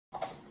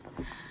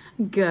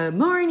Good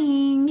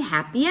morning.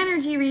 Happy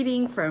energy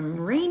reading from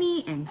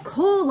rainy and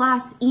cold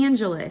Los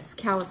Angeles,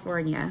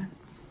 California.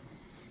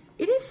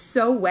 It is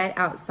so wet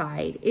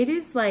outside. It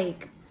is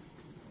like,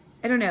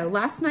 I don't know,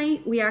 last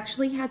night we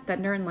actually had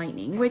thunder and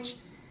lightning, which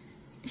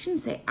I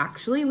shouldn't say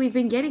actually, we've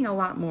been getting a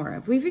lot more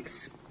of. We've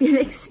been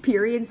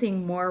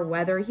experiencing more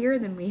weather here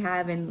than we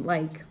have in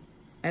like,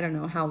 I don't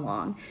know how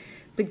long.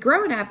 But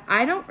growing up,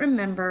 I don't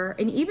remember,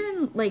 and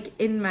even like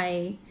in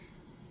my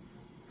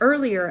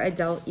earlier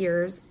adult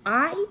years,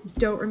 I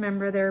don't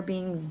remember there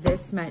being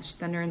this much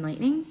thunder and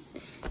lightning.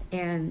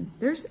 And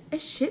there's a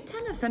shit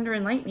ton of thunder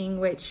and lightning,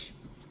 which,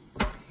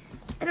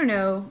 I don't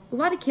know, a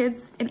lot of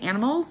kids and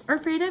animals are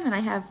afraid of, and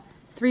I have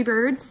 3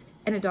 birds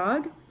and a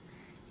dog.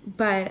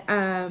 But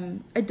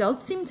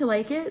adults seem to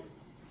like it,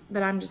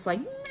 but I'm just like,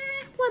 meh,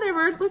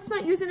 whatever. Let's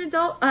not use an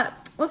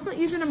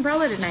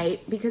umbrella tonight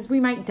because we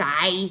might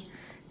die.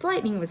 The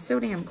lightning was so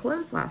damn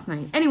close last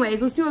night.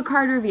 Anyways, let's do a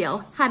card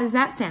reveal. How does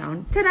that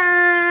sound?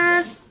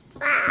 Ta-da!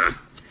 Ah! All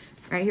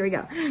right, here we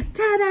go.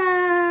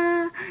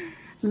 Ta-da!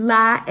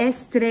 La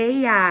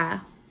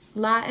Estrella.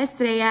 La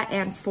Estrella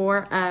and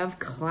 4 of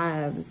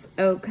clubs.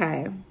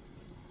 Okay.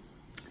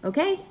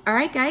 Okay, all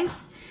right, guys.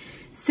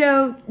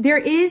 So there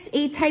is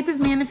a type of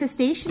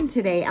manifestation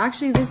today.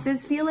 Actually, this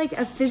does feel like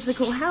a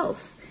physical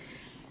health.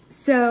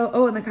 So,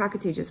 oh, and the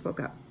cockatoo just woke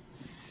up.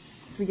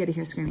 So we get to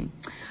hear screaming.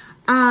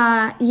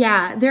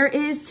 Yeah,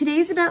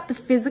 today's about the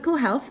physical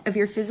health of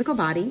your physical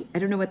body. I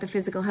don't know what the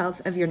physical health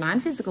of your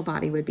non-physical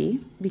body would be,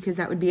 because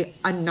that would be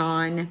a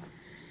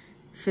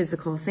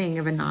non-physical thing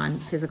of a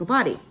non-physical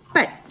body.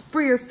 But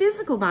for your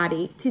physical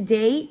body,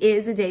 today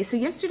is a day. So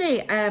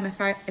yesterday,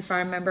 if I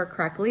remember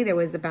correctly, there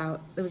was a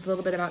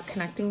little bit about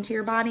connecting to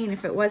your body. And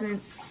if it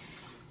wasn't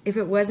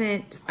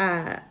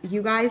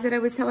you guys that I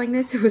was telling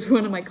this, it was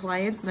one of my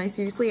clients. And I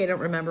don't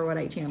remember what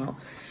I channel.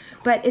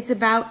 But it's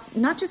about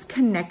not just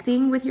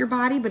connecting with your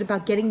body, but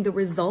about getting the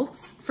results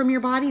from your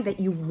body that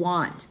you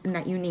want and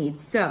that you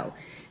need. So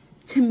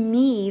to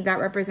me, that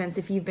represents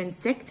if you've been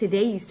sick,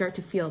 today you start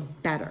to feel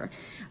better.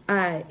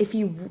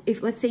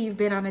 If let's say you've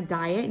been on a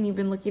diet and you've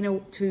been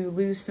looking to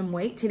lose some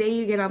weight, today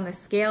you get on the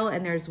scale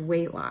and there's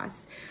weight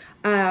loss.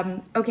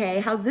 Okay,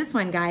 how's this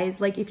one, guys?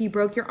 Like if you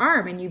broke your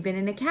arm and you've been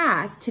in a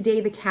cast,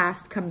 today the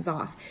cast comes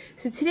off.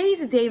 So today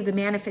is a day of the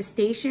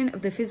manifestation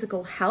of the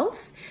physical health.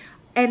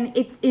 And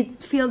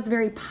it feels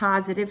very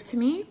positive to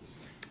me.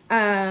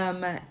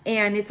 And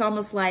it's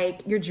almost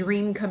like your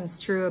dream comes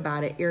true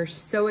about it. You're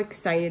so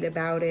excited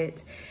about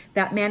it.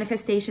 That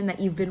manifestation that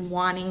you've been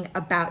wanting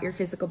about your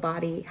physical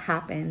body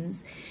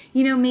happens.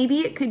 You know, maybe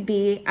it could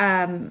be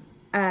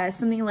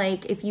something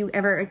like if you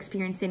ever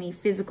experienced any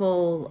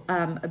physical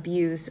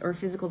abuse or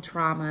physical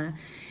trauma,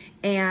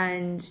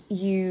 and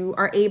you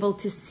are able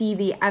to see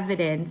the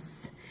evidence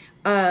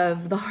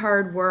of the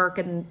hard work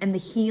and the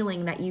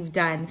healing that you've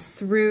done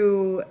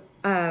through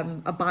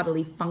a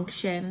bodily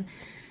function.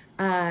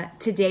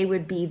 Today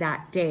would be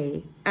that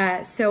day.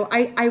 So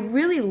I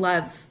really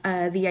love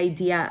the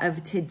idea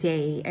of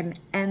today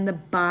and the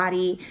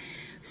body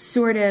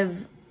sort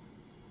of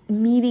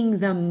meeting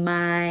the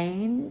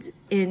mind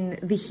in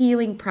the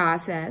healing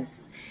process.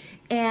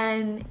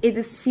 And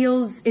it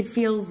feels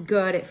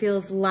good. It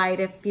feels light.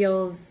 It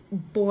feels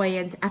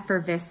buoyant,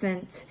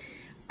 effervescent.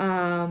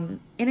 And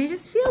I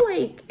just feel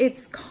like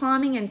it's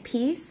calming and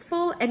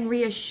peaceful and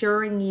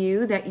reassuring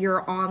you that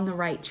you're on the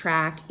right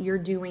track. You're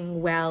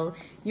doing well.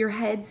 Your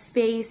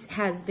headspace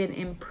has been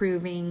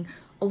improving.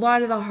 A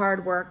lot of the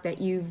hard work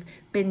that you've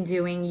been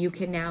doing, you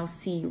can now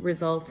see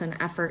results and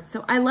effort.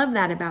 So I love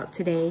that about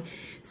today.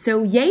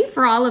 So yay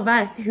for all of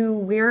us who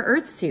wear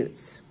earth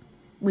suits,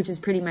 which is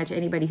pretty much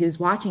anybody who's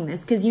watching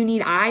this, because you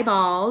need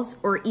eyeballs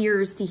or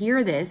ears to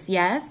hear this,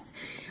 yes?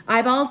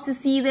 Eyeballs to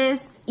see this,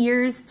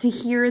 ears to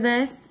hear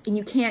this, and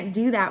you can't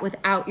do that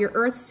without your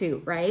earth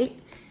suit, right?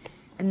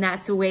 And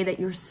that's the way that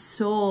your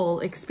soul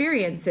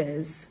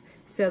experiences.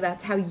 So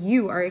that's how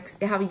your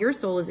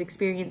soul is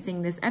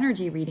experiencing this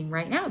energy reading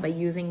right now, by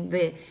using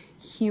the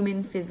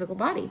human physical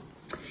body.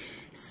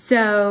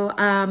 So,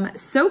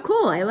 so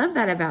cool. I love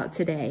that about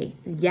today.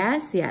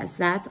 Yes,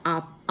 that's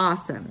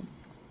awesome.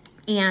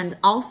 And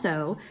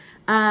also,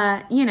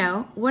 you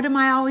know, what am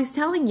I always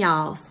telling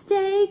y'all?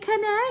 Stay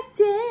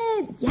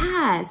connected.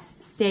 Yes,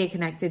 stay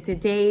connected.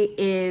 Today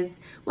is,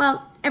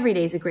 well, every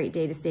day is a great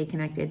day to stay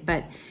connected,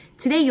 but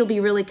today you'll be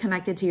really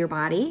connected to your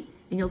body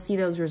and you'll see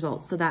those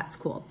results. So that's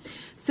cool.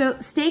 So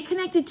stay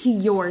connected to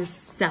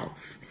yourself.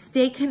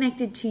 Stay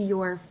connected to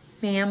your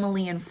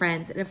family and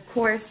friends. And of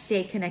course,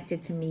 stay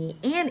connected to me.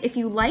 And if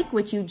you like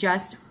what you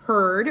just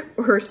heard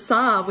or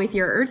saw with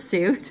your earth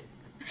suit,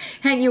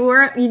 and you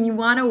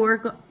want to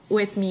work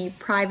with me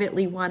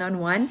privately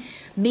one-on-one,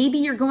 maybe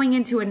you're going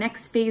into a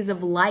next phase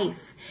of life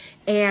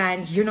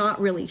and you're not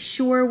really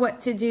sure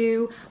what to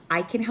do,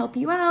 I can help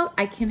you out.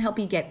 I can help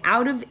you get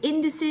out of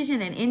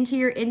indecision and into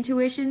your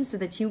intuition so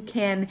that you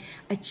can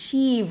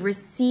achieve,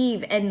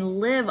 receive, and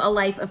live a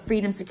life of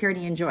freedom,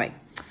 security, and joy.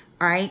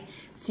 All right?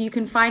 So you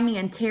can find me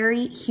on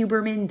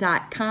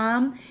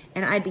terryhuberman.com,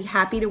 and I'd be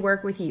happy to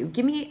work with you.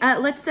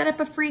 Let's set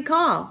up a free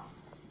call.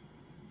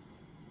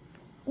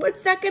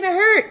 What's that gonna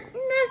hurt?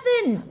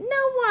 Nothing.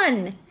 No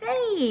one.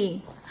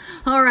 Hey.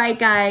 All right,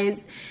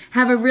 guys.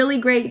 Have a really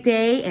great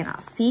day, and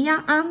I'll see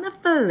ya on the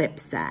flip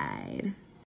side.